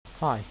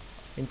Hi,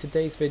 in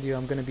today's video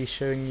I'm going to be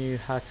showing you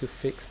how to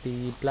fix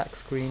the black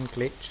screen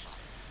glitch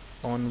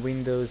on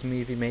Windows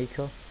Movie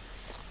Maker.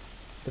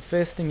 The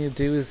first thing you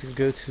do is you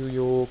go to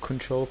your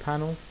control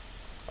panel.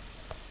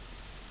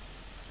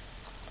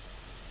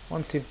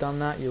 Once you've done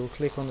that, you'll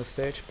click on the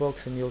search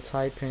box and you'll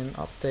type in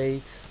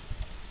update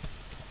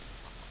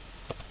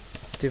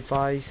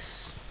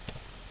device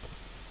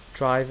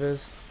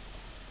drivers.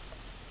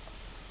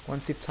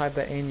 Once you've typed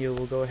that in, you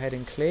will go ahead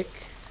and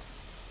click.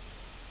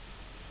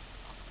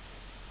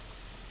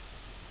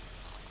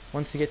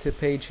 Once you get to the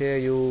page here,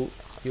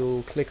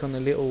 you'll click on the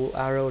little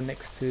arrow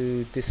next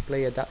to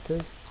display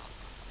adapters,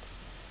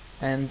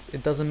 and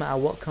it doesn't matter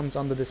what comes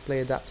under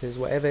display adapters,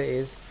 whatever it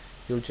is,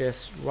 you'll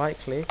just right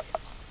click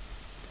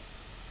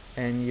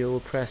and you'll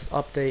press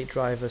update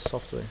driver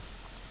software.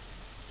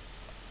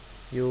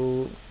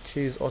 You'll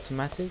choose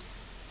automatic.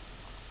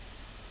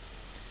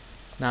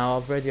 Now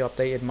I've already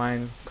updated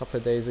mine a couple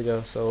of days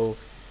ago, so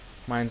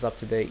mine's up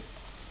to date,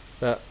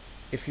 but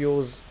if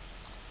yours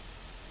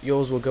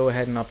will go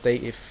ahead and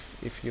update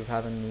if you're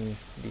having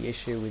the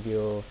issue with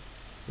your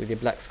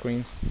black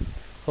screens.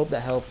 Hope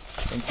that helped.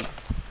 Thank you.